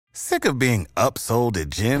Sick of being upsold at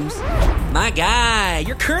gyms? My guy,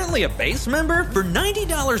 you're currently a base member? For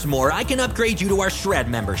 $90 more, I can upgrade you to our Shred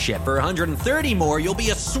membership. For $130 more, you'll be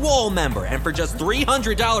a Swole member. And for just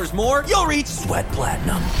 $300 more, you'll reach Sweat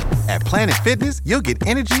Platinum. At Planet Fitness, you'll get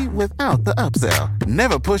energy without the upsell.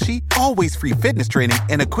 Never pushy, always free fitness training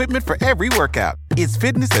and equipment for every workout. It's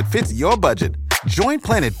fitness that fits your budget. Join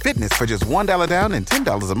Planet Fitness for just $1 down and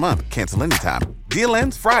 $10 a month. Cancel anytime. Deal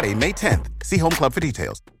ends Friday, May 10th. See Home Club for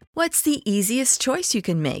details. What's the easiest choice you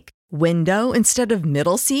can make? Window instead of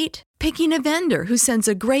middle seat? Picking a vendor who sends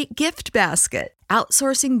a great gift basket?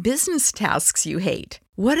 Outsourcing business tasks you hate?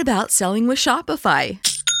 What about selling with Shopify?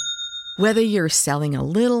 Whether you're selling a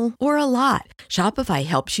little or a lot, Shopify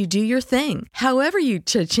helps you do your thing, however you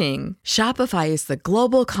cha-ching. Shopify is the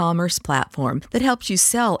global commerce platform that helps you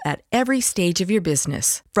sell at every stage of your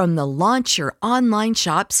business. From the launch your online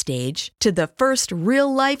shop stage to the first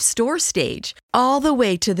real-life store stage, all the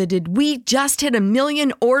way to the did we just hit 1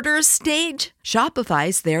 million orders stage.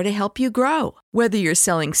 Shopify's there to help you grow. Whether you're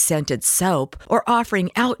selling scented soap or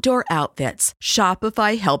offering outdoor outfits,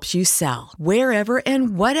 Shopify helps you sell. Wherever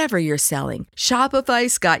and whatever you're selling,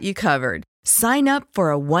 Shopify's got you covered. Sign up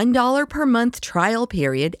for a $1 per month trial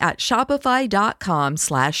period at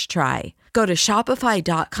shopify.com/try. Go to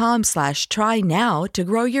shopify.com/try now to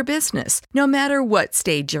grow your business, no matter what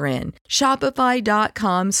stage you're in.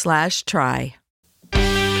 Shopify.com/try.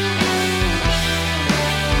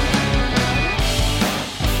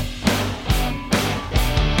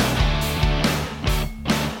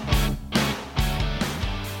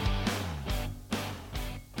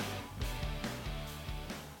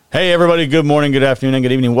 Hey everybody, good morning, good afternoon, and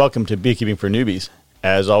good evening. Welcome to Beekeeping for Newbies.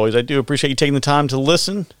 As always, I do appreciate you taking the time to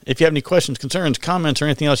listen. If you have any questions, concerns, comments, or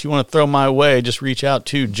anything else you want to throw my way, just reach out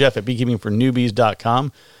to Jeff at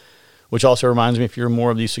beekeepingfornewbies.com, which also reminds me, if you're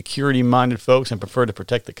more of these security-minded folks and prefer to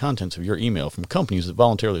protect the contents of your email from companies that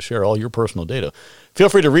voluntarily share all your personal data, feel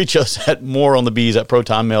free to reach us at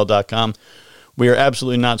moreonthebees@protonmail.com. We are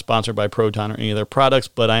absolutely not sponsored by Proton or any of their products,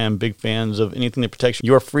 but I am big fans of anything that protects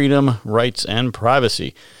your freedom, rights, and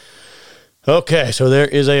privacy. Okay, so there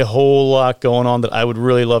is a whole lot going on that I would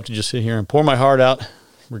really love to just sit here and pour my heart out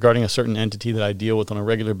regarding a certain entity that I deal with on a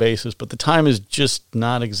regular basis, but the time is just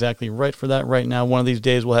not exactly right for that right now. One of these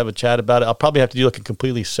days we'll have a chat about it. I'll probably have to do like a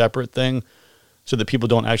completely separate thing so that people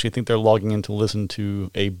don't actually think they're logging in to listen to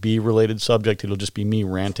a bee-related subject. It'll just be me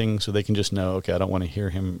ranting so they can just know, okay, I don't want to hear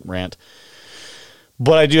him rant.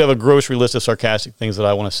 But I do have a grocery list of sarcastic things that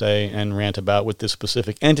I want to say and rant about with this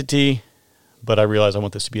specific entity. But I realize I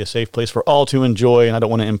want this to be a safe place for all to enjoy, and I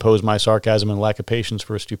don't want to impose my sarcasm and lack of patience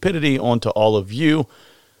for stupidity onto all of you.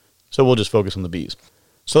 So we'll just focus on the bees.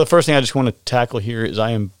 So the first thing I just want to tackle here is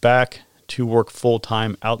I am back to work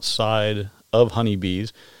full-time outside of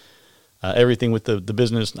honeybees. Everything with the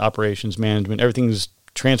business, operations, management, everything's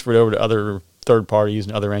transferred over to other third parties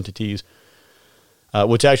and other entities,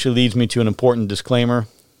 which actually leads me to an important disclaimer.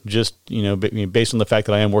 Just, based on the fact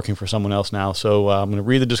that I am working for someone else now. So I'm going to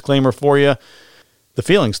read the disclaimer for you. The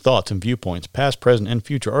feelings, thoughts, and viewpoints, past, present, and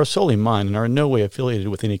future, are solely mine and are in no way affiliated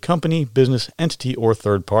with any company, business, entity, or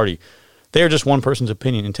third party. They are just one person's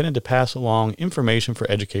opinion intended to pass along information for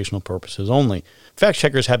educational purposes only. Fact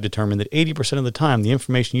checkers have determined that 80% of the time the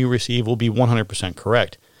information you receive will be 100%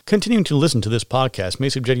 correct. Continuing to listen to this podcast may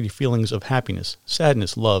subject you to feelings of happiness,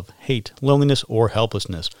 sadness, love, hate, loneliness, or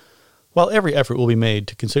helplessness. While every effort will be made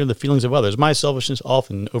to consider the feelings of others, my selfishness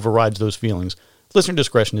often overrides those feelings. Listener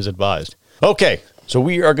discretion is advised. Okay, so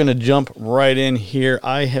we are going to jump right in here.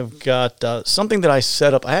 I have got something that I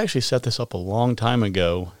set up. I actually set this up a long time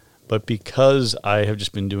ago, but because I have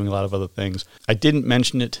just been doing a lot of other things, I didn't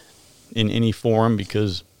mention it in any forum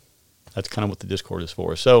because that's kind of what the Discord is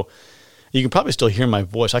for. So you can probably still hear my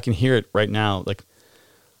voice. I can hear it right now. Like,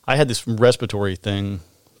 I had this respiratory thing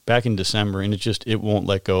back in December, and it won't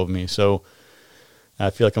let go of me. So I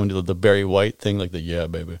feel like I'm going to do the Barry White thing, like the yeah,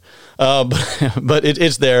 baby. But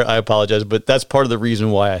it's there. I apologize. But that's part of the reason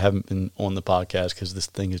why I haven't been on the podcast, because this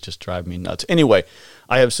thing is just driving me nuts. Anyway,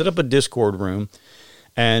 I have set up a Discord room,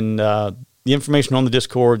 and the information on the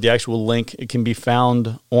Discord, the actual link, it can be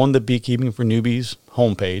found on the Beekeeping for Newbies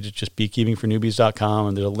homepage. It's just beekeepingfornewbies.com,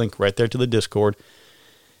 and there's a link right there to the Discord.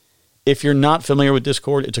 If you're not familiar with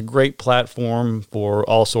Discord, it's a great platform for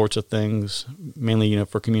all sorts of things, mainly,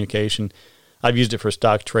 for communication. I've used it for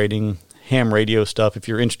stock trading, ham radio stuff. If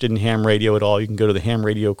you're interested in ham radio at all, you can go to the ham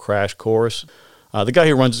radio crash course. The guy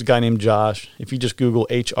who runs is a guy named Josh. If you just Google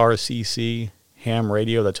HRCC ham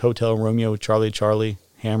radio, that's Hotel Romeo Charlie Charlie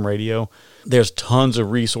ham radio. There's tons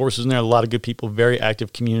of resources in there, a lot of good people, very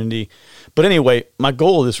active community. But anyway, my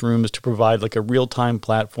goal of this room is to provide like a real-time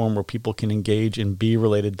platform where people can engage in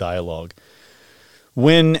bee-related dialogue.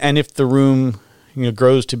 When and if the room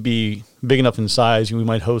grows to be big enough in size, we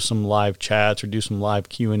might host some live chats or do some live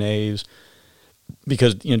Q&As,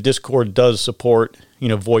 because Discord does support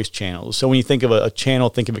voice channels. So when you think of a channel,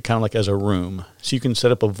 think of it kind of like as a room. So you can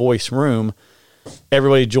set up a voice room.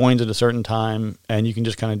 Everybody joins at a certain time, and you can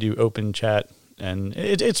just kind of do open chat, and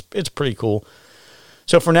it's pretty cool.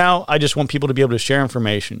 So for now, I just want people to be able to share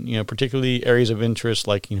information, particularly areas of interest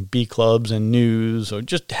like bee clubs and news, or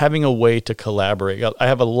just having a way to collaborate. I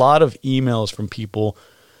have a lot of emails from people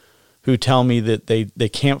who tell me that they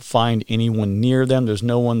can't find anyone near them. There's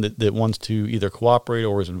no one that wants to either cooperate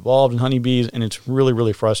or is involved in honeybees, and it's really,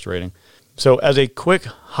 really frustrating. So as a quick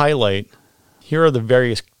highlight, here are the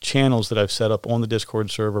various channels that I've set up on the Discord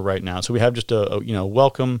server right now. So we have just a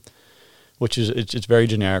welcome, which is it's very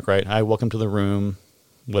generic, right? Hi, welcome to the room,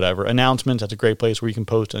 whatever. Announcements, that's a great place where you can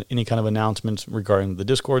post any kind of announcements regarding the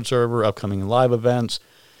Discord server, upcoming live events,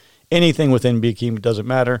 anything within beekeeping, doesn't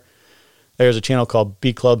matter. There's a channel called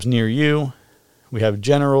Bee Clubs Near You. We have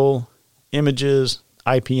general, images,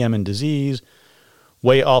 IPM and disease,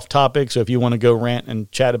 way off topic. So if you want to go rant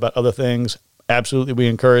and chat about other things, absolutely we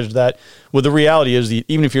encourage that. Well, the reality is that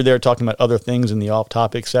even if you're there talking about other things in the off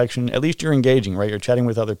topic section, at least you're engaging, right? You're chatting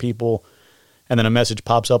with other people, and then a message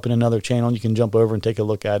pops up in another channel, and you can jump over and take a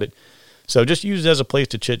look at it. So just use it as a place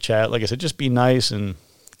to chit chat. Like I said, just be nice and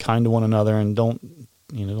kind to one another, and don't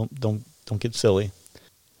get silly.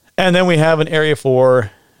 And then we have an area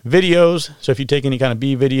for videos. So if you take any kind of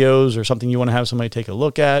bee videos or something you want to have somebody take a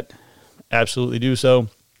look at, absolutely do so.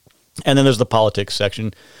 And then there's the politics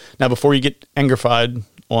section. Now, before you get angrified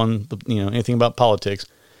on anything about politics,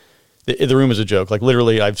 the room is a joke. Like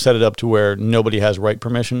literally, I've set it up to where nobody has write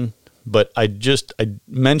permission. But I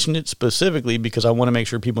mentioned it specifically because I want to make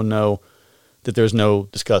sure people know that there's no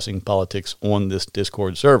discussing politics on this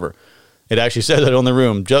Discord server. It actually says it on the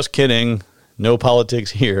room. Just kidding. No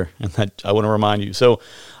politics here, and that I want to remind you. So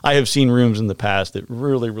I have seen rooms in the past that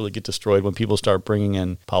really, really get destroyed when people start bringing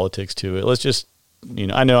in politics to it. Let's just,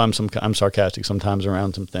 I know I'm sarcastic sometimes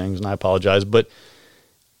around some things, and I apologize, but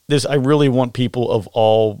I really want people of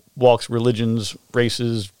all walks, religions,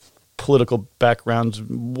 races, political backgrounds,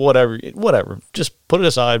 whatever. Just put it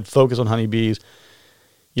aside, focus on honeybees.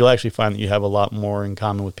 You'll actually find that you have a lot more in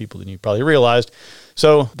common with people than you probably realized.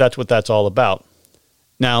 So that's what that's all about.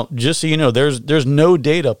 Now, just so you know, there's no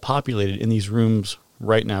data populated in these rooms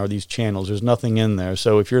right now, or these channels. There's nothing in there.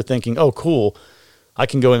 So if you're thinking, oh, cool, I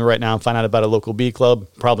can go in right now and find out about a local bee club,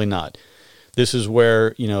 probably not. This is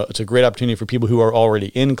where, it's a great opportunity for people who are already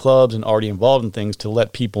in clubs and already involved in things to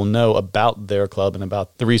let people know about their club and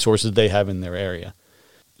about the resources they have in their area.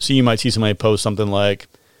 So you might see somebody post something like,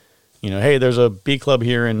 hey, there's a bee club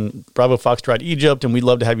here in Bravo Foxtrot, Egypt, and we'd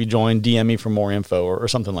love to have you join. DM me for more info or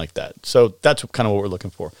something like that. So that's kind of what we're looking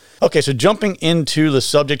for. Okay, so jumping into the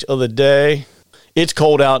subject of the day, it's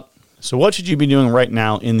cold out. So what should you be doing right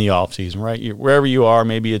now in the off season, right? Wherever you are,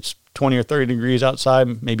 maybe it's 20 or 30 degrees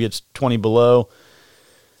outside, maybe it's 20 below,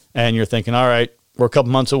 and you're thinking, all right, we're a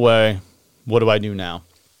couple months away. What do I do now?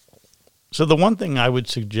 So the one thing I would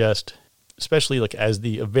suggest, especially like as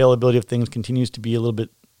the availability of things continues to be a little bit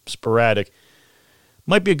sporadic,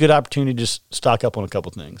 might be a good opportunity to just stock up on a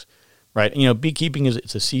couple things, right? Beekeeping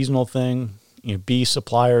it's a seasonal thing. Bee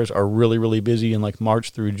suppliers are really, really busy in like March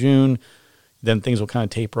through June. Then things will kind of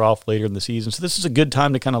taper off later in the season. So this is a good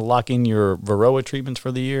time to kind of lock in your Varroa treatments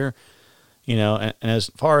for the year, and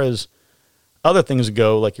as far as other things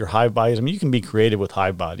go, like your hive bodies, you can be creative with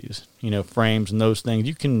hive bodies, frames and those things.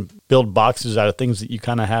 You can build boxes out of things that you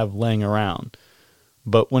kind of have laying around.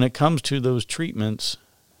 But when it comes to those treatments,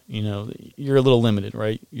 you're a little limited,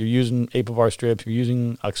 right? You're using Apivar strips, you're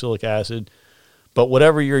using oxalic acid, but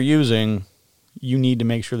whatever you're using, you need to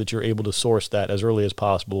make sure that you're able to source that as early as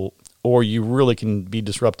possible, or you really can be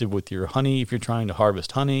disruptive with your honey if you're trying to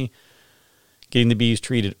harvest honey, getting the bees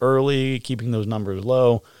treated early, keeping those numbers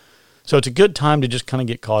low. So it's a good time to just kind of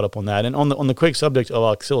get caught up on that. And on the quick subject of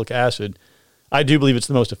oxalic acid, I do believe it's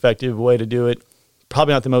the most effective way to do it.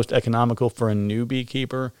 Probably not the most economical for a new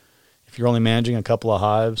beekeeper if you're only managing a couple of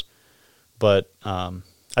hives. But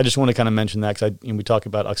I just want to kind of mention that because we talk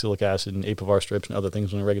about oxalic acid and Apivar strips and other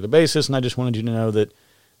things on a regular basis, and I just wanted you to know that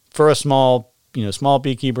for a small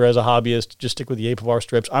beekeeper as a hobbyist, just stick with the Apivar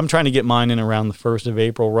strips. I'm trying to get mine in around the 1st of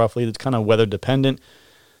April, roughly. That's kind of weather dependent,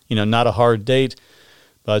 not a hard date.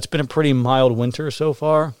 But it's been a pretty mild winter so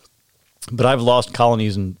far. But I've lost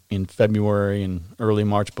colonies in February and early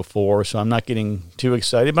March before, so I'm not getting too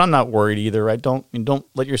excited, but I'm not worried either. Right? Don't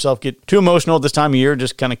let yourself get too emotional at this time of year.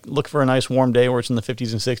 Just kind of look for a nice warm day where it's in the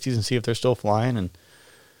 50s and 60s and see if they're still flying. And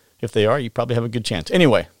if they are, you probably have a good chance.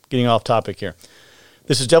 Anyway, getting off topic here.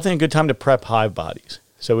 This is definitely a good time to prep hive bodies.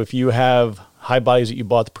 So if you have hive bodies that you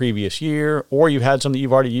bought the previous year, or you've had some that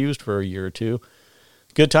you've already used for a year or two,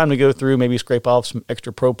 good time to go through, maybe scrape off some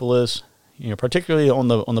extra propolis, particularly on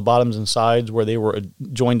the bottoms and sides where they were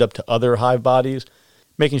joined up to other hive bodies,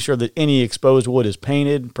 making sure that any exposed wood is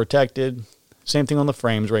painted, protected. Same thing on the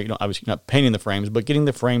frames, right? Obviously not painting the frames, but getting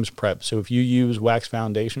the frames prepped. So if you use wax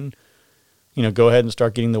foundation, go ahead and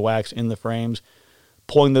start getting the wax in the frames,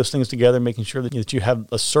 pulling those things together, making sure that you have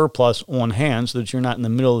a surplus on hand so that you're not in the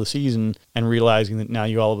middle of the season and realizing that now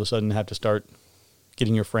you all of a sudden have to start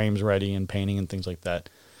getting your frames ready and painting and things like that.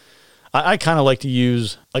 I kind of like to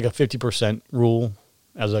use like a 50% rule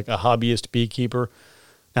as like a hobbyist beekeeper.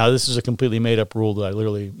 Now, this is a completely made-up rule that I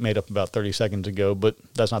literally made up about 30 seconds ago, but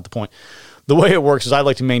that's not the point. The way it works is I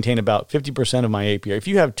like to maintain about 50% of my apiary. If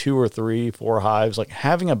you have 2 or 3, 4 hives, like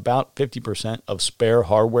having about 50% of spare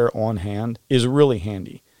hardware on hand is really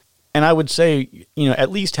handy. And I would say,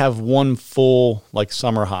 at least have one full like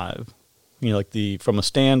summer hive. From a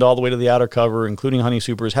stand all the way to the outer cover, including honey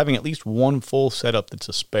supers, having at least one full setup that's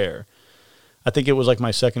a spare. I think it was like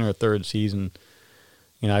my second or third season.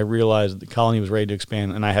 I realized the colony was ready to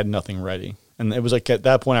expand and I had nothing ready. And it was like at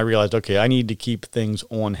that point I realized, okay, I need to keep things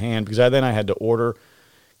on hand because then I had to order,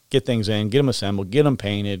 get things in, get them assembled, get them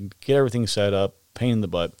painted, get everything set up, pain in the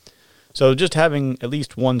butt. So just having at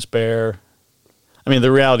least one spare. I mean,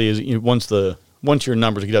 the reality is once your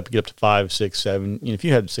numbers get up to 5, 6, 7, if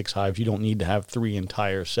you had 6 hives, you don't need to have 3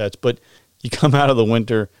 entire sets. But you come out of the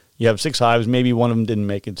winter, you have 6 hives, maybe one of them didn't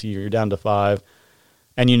make it, so you're down to 5.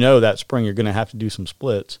 And that spring you're going to have to do some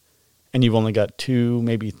splits. And you've only got 2,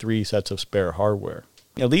 maybe 3 sets of spare hardware.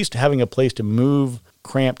 At least having a place to move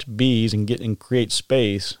cramped bees and create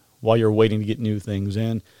space while you're waiting to get new things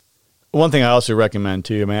in. One thing I also recommend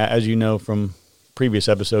too, as you know from previous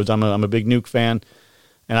episodes, I'm a big nuke fan.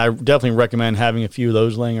 And I definitely recommend having a few of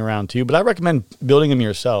those laying around too. But I recommend building them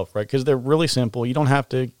yourself, right? Because they're really simple. You don't have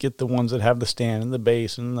to get the ones that have the stand and the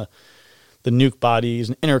base and the nuke bodies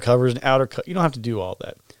and inner covers and outer covers. You don't have to do all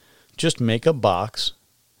that. Just make a box,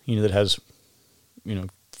 that has,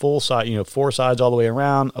 full side, 4 sides all the way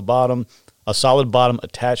around, a solid bottom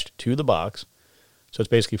attached to the box. So it's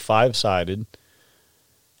basically 5-sided.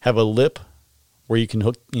 Have a lip where you can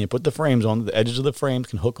hook, put the frames on. The edges of the frames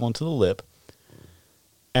can hook onto the lip.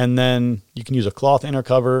 And then you can use a cloth inner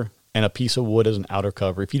cover and a piece of wood as an outer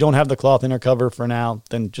cover. If you don't have the cloth inner cover for now,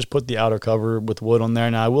 then just put the outer cover with wood on there.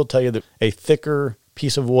 Now, I will tell you that a thicker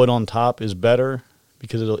piece of wood on top is better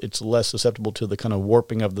because it's less susceptible to the kind of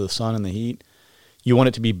warping of the sun and the heat. You want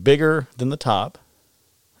it to be bigger than the top,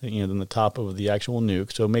 than the top of the actual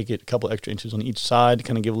nuke. So make it a couple extra inches on each side to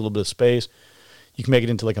kind of give a little bit of space. You can make it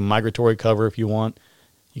into like a migratory cover if you want.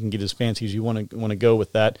 You can get as fancy as you want to go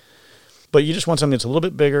with that. But you just want something that's a little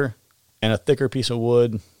bit bigger and a thicker piece of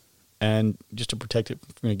wood, and just to protect it,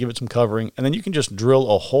 give it some covering. And then you can just drill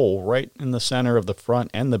a hole right in the center of the front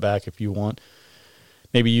and the back if you want.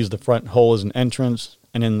 Maybe use the front hole as an entrance,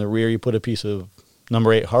 and in the rear you put a piece of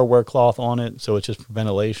number 8 hardware cloth on it, so it's just for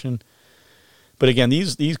ventilation. But again,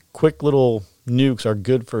 these quick little nukes are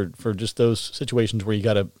good for just those situations where you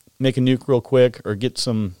got to make a nuke real quick or get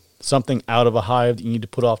something out of a hive that you need to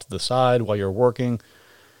put off to the side while you're working.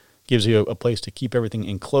 Gives you a place to keep everything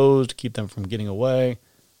enclosed, keep them from getting away.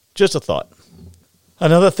 Just a thought.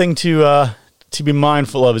 Another thing to be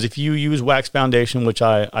mindful of is if you use wax foundation, which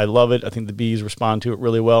I love it, I think the bees respond to it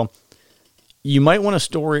really well, you might want to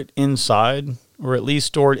store it inside or at least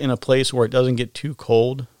store it in a place where it doesn't get too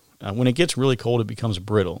cold. When it gets really cold, it becomes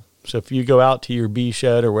brittle. So if you go out to your bee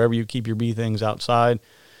shed or wherever you keep your bee things outside,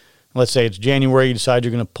 let's say it's January, you decide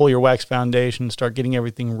you're going to pull your wax foundation, start getting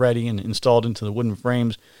everything ready and installed into the wooden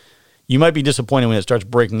frames, you might be disappointed when it starts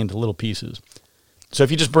breaking into little pieces. So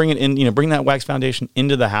if you just bring it in, bring that wax foundation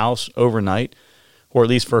into the house overnight, or at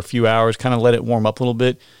least for a few hours, kind of let it warm up a little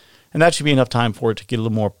bit, and that should be enough time for it to get a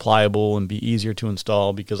little more pliable and be easier to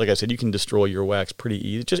install because, like I said, you can destroy your wax pretty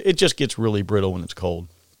easy. It just gets really brittle when it's cold.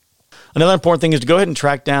 Another important thing is to go ahead and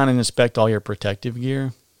track down and inspect all your protective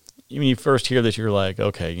gear. When you first hear this, you're like,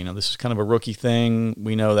 okay, this is kind of a rookie thing.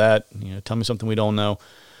 We know that. Tell me something we don't know.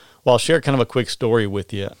 Well, I'll share kind of a quick story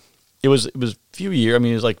with you. It was a few years.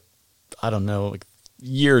 It was like, I don't know, like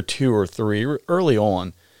year 2 or 3, early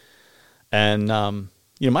on. And,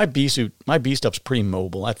 my bee stuff's pretty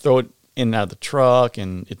mobile. I throw it in and out of the truck,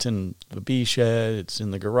 and it's in the bee shed. It's in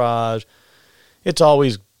the garage. It's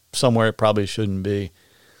always somewhere it probably shouldn't be.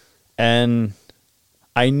 And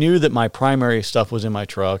I knew that my primary stuff was in my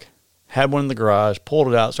truck, had one in the garage, pulled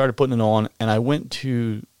it out, started putting it on, and I went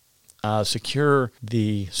to secure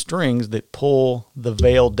the strings that pull the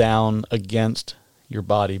veil down against your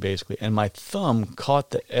body, basically. And my thumb caught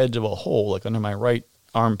the edge of a hole, like under my right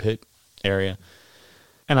armpit area.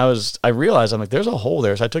 And I realized, I'm like, there's a hole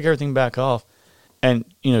there. So I took everything back off. And,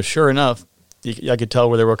 sure enough, I could tell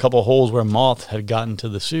where there were a couple of holes where moths had gotten to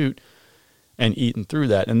the suit and eaten through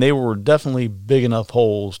that. And they were definitely big enough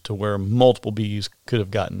holes to where multiple bees could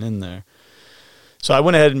have gotten in there. So I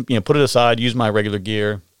went ahead and put it aside, used my regular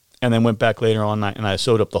gear, and then went back later on and I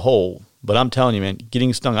sewed up the hole. But I'm telling you, man,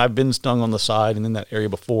 getting stung, I've been stung on the side and in that area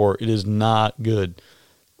before. It is not good.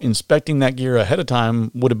 Inspecting that gear ahead of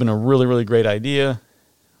time would have been a really, really great idea.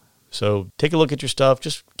 So take a look at your stuff.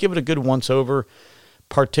 Just give it a good once over.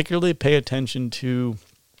 Particularly pay attention to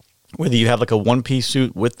whether you have like a one-piece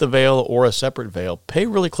suit with the veil or a separate veil. Pay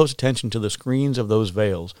really close attention to the screens of those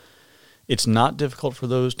veils. It's not difficult for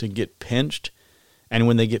those to get pinched. And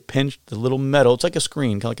when they get pinched, the little metal, it's like a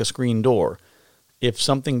screen, kind of like a screen door. If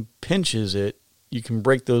something pinches it, you can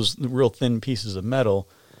break those real thin pieces of metal.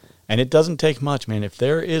 And it doesn't take much, man. If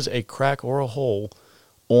there is a crack or a hole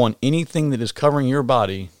on anything that is covering your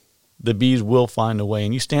body, the bees will find a way.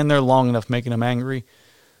 And you stand there long enough making them angry,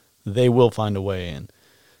 they will find a way in.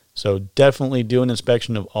 So definitely do an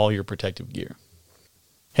inspection of all your protective gear.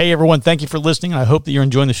 Hey everyone, thank you for listening. I hope that you're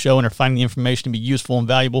enjoying the show and are finding the information to be useful and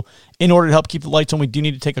valuable. In order to help keep the lights on, we do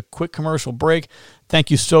need to take a quick commercial break. Thank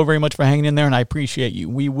you so very much for hanging in there, and I appreciate you.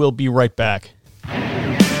 We will be right back.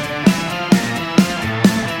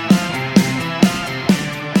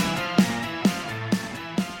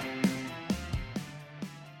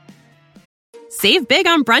 Save big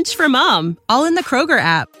on brunch for mom, all in the Kroger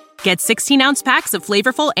app. Get 16-ounce packs of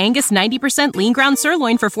flavorful Angus 90% lean ground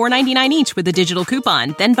sirloin for $4.99 each with a digital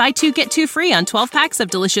coupon. Then buy 2, get 2 free on 12 packs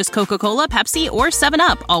of delicious Coca-Cola, Pepsi, or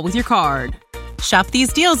 7-Up, all with your card. Shop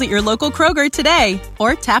these deals at your local Kroger today,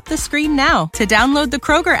 or tap the screen now to download the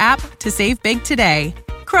Kroger app to save big today.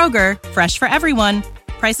 Kroger, fresh for everyone.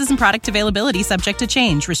 Prices and product availability subject to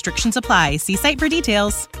change. Restrictions apply. See site for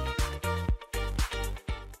details.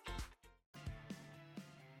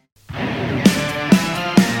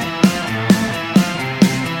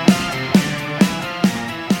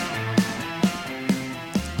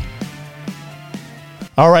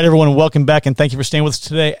 All right, everyone, welcome back, and thank you for staying with us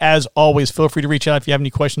today. As always, feel free to reach out if you have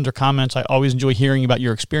any questions or comments. I always enjoy hearing about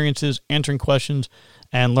your experiences, answering questions,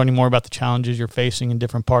 and learning more about the challenges you're facing in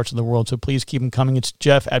different parts of the world. So please keep them coming. It's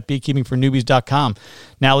Jeff at beekeepingfornewbies.com.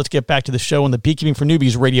 Now let's get back to the show on the Beekeeping for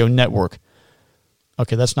Newbies radio network.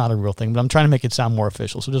 Okay, that's not a real thing, but I'm trying to make it sound more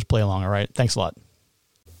official, so just play along, all right? Thanks a lot.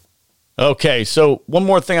 Okay, so one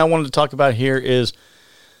more thing I wanted to talk about here is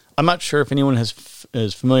I'm not sure if anyone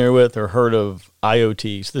is familiar with or heard of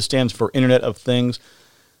IoT. So this stands for Internet of Things.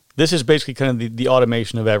 This is basically kind of the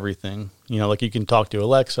automation of everything. Like you can talk to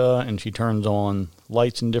Alexa and she turns on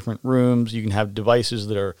lights in different rooms. You can have devices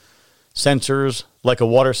that are sensors, like a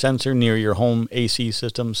water sensor near your home AC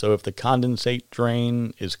system. So if the condensate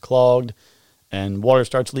drain is clogged and water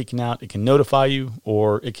starts leaking out, it can notify you,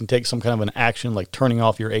 or it can take some kind of an action like turning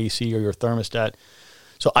off your AC or your thermostat.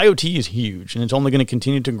 So IoT is huge, and it's only going to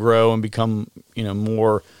continue to grow and become,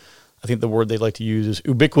 more, I think the word they like to use is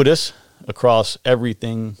ubiquitous across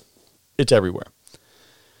everything. It's everywhere.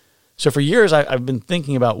 So for years, I've been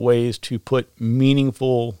thinking about ways to put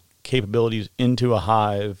meaningful capabilities into a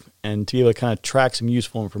hive and to be able to kind of track some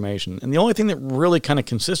useful information. And the only thing that really kind of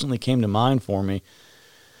consistently came to mind for me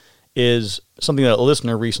is something that a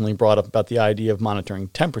listener recently brought up about the idea of monitoring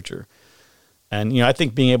temperature. And, I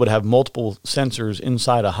think being able to have multiple sensors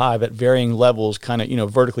inside a hive at varying levels, kind of,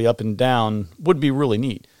 vertically up and down would be really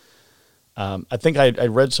neat. I think I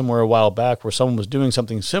read somewhere a while back where someone was doing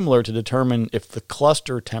something similar to determine if the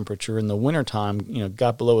cluster temperature in the wintertime,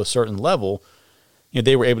 got below a certain level.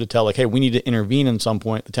 They were able to tell, like, hey, we need to intervene at some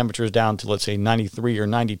point. The temperature is down to, let's say, 93 or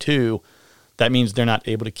 92. That means they're not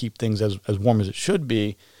able to keep things as warm as it should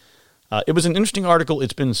be. It was an interesting article.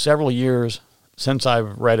 It's been several years since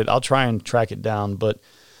I've read it. I'll try and track it down, but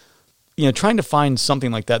trying to find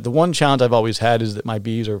something like that. The one challenge I've always had is that my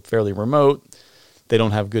bees are fairly remote. They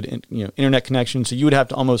don't have good internet connection, so you would have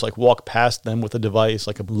to almost like walk past them with a device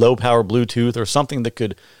like a low power Bluetooth or something that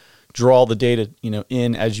could draw the data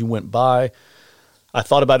in as you went by. I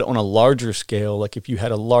thought about it on a larger scale, like if you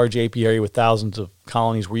had a large apiary with thousands of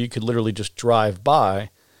colonies where you could literally just drive by,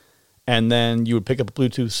 and then you would pick up a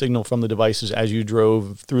Bluetooth signal from the devices as you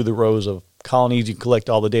drove through the rows of colonies. You collect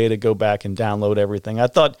all the data, go back and download everything. I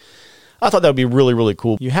thought I thought that would be really, really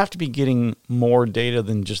cool. You have to be getting more data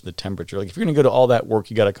than just the temperature. Like if you're going to go to all that work,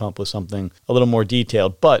 you got to come up with something a little more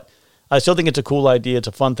detailed. But I still think it's a cool idea. It's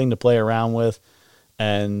a fun thing to play around with.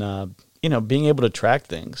 And, being able to track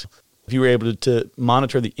things. If you were able to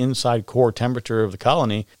monitor the inside core temperature of the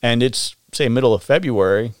colony, and it's, say, middle of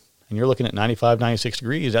February, and you're looking at 95, 96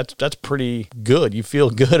 degrees, that's pretty good. You feel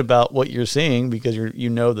good about what you're seeing because you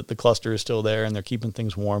know that the cluster is still there and they're keeping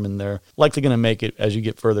things warm and they're likely going to make it as you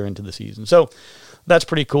get further into the season. So that's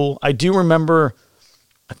pretty cool. I do remember,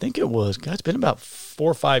 I think it's been about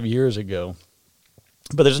 4 or 5 years ago,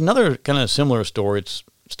 but there's another kind of similar story. It's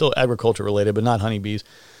still agriculture related, but not honeybees.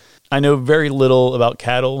 I know very little about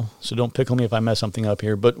cattle, so don't pickle me if I mess something up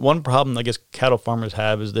here. But one problem I guess cattle farmers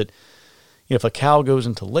have is that if a cow goes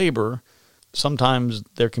into labor, sometimes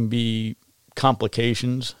there can be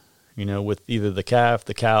complications, with either the calf,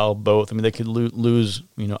 the cow, both. I mean, they could lose,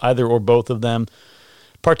 either or both of them,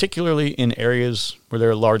 particularly in areas where there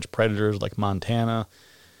are large predators like Montana.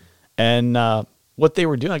 And what they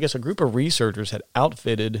were doing, I guess a group of researchers had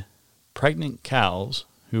outfitted pregnant cows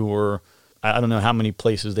who were, I don't know how many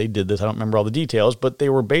places they did this. I don't remember all the details, but they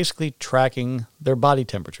were basically tracking their body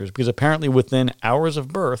temperatures because apparently within hours of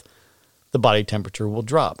birth, the body temperature will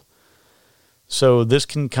drop. So this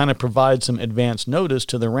can kind of provide some advance notice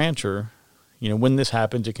to the rancher. When this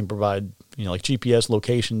happens, it can provide, like GPS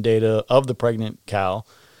location data of the pregnant cow.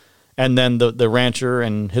 And then the rancher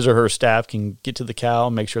and his or her staff can get to the cow,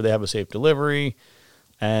 make sure they have a safe delivery,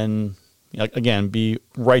 and again, be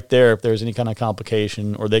right there if there's any kind of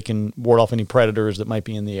complication, or they can ward off any predators that might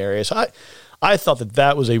be in the area. So I thought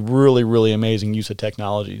that was a really, really amazing use of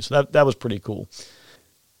technology. So that was pretty cool.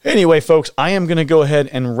 Anyway, folks, I am going to go ahead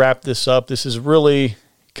and wrap this up. This is really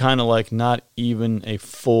kind of like not even a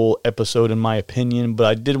full episode in my opinion, but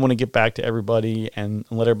I did want to get back to everybody and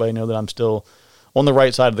let everybody know that I'm still on the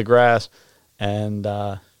right side of the grass and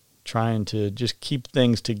trying to just keep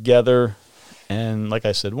things together. And like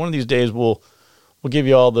I said, one of these days we'll give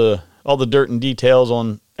you all the dirt and details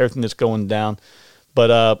on everything that's going down.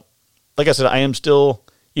 But like I said, I am still,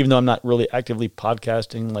 even though I'm not really actively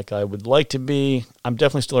podcasting like I would like to be, I'm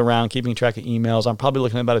definitely still around keeping track of emails. I'm probably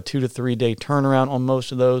looking at about a 2 to 3 day turnaround on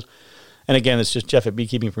most of those. And again, it's just Jeff at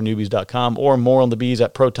beekeepingfornewbies.com or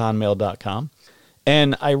moreonthebees@protonmail.com.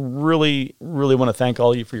 And I really, really want to thank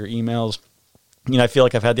all of you for your emails. I feel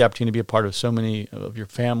like I've had the opportunity to be a part of so many of your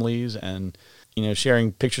families and,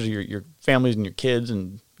 sharing pictures of your families and your kids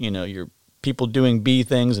and, your people doing bee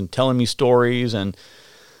things and telling me stories. And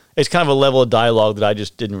it's kind of a level of dialogue that I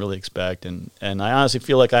just didn't really expect. And I honestly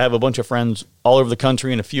feel like I have a bunch of friends all over the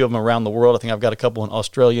country and a few of them around the world. I think I've got a couple in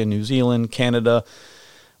Australia, New Zealand, Canada.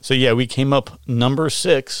 So yeah, we came up number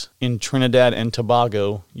 6 in Trinidad and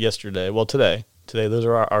Tobago yesterday. Well, today, those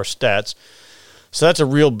are our stats. So that's a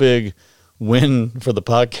real big win for the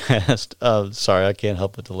podcast. Sorry, I can't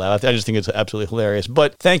help but to laugh. I just think it's absolutely hilarious.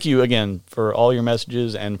 But thank you again for all your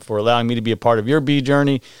messages and for allowing me to be a part of your bee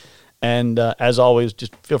journey. And as always,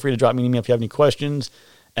 just feel free to drop me an email if you have any questions.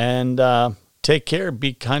 And take care,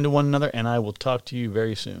 be kind to one another, and I will talk to you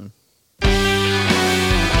very soon.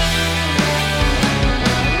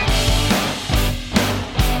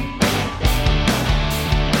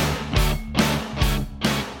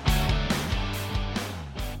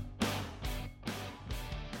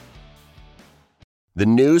 The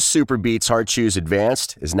new Super Beats Heart Chews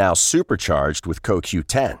Advanced is now supercharged with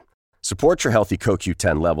CoQ10. Support your healthy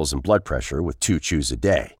CoQ10 levels and blood pressure with 2 chews a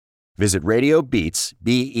day. Visit RadioBeats,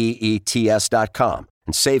 BEETS.com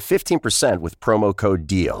and save 15% with promo code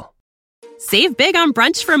DEAL. Save big on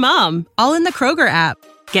brunch for mom, all in the Kroger app.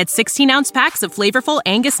 Get 16-ounce packs of flavorful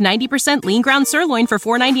Angus 90% lean ground sirloin for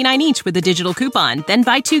 $4.99 each with a digital coupon. Then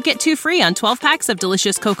buy 2, get 2 free on 12 packs of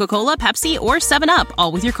delicious Coca-Cola, Pepsi, or 7-Up,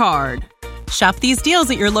 all with your card. Shop these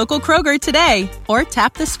deals at your local Kroger today, or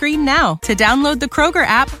tap the screen now to download the Kroger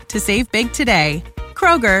app to save big today.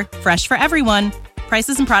 Kroger, fresh for everyone.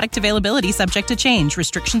 Prices and product availability subject to change.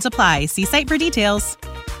 Restrictions apply. See site for details.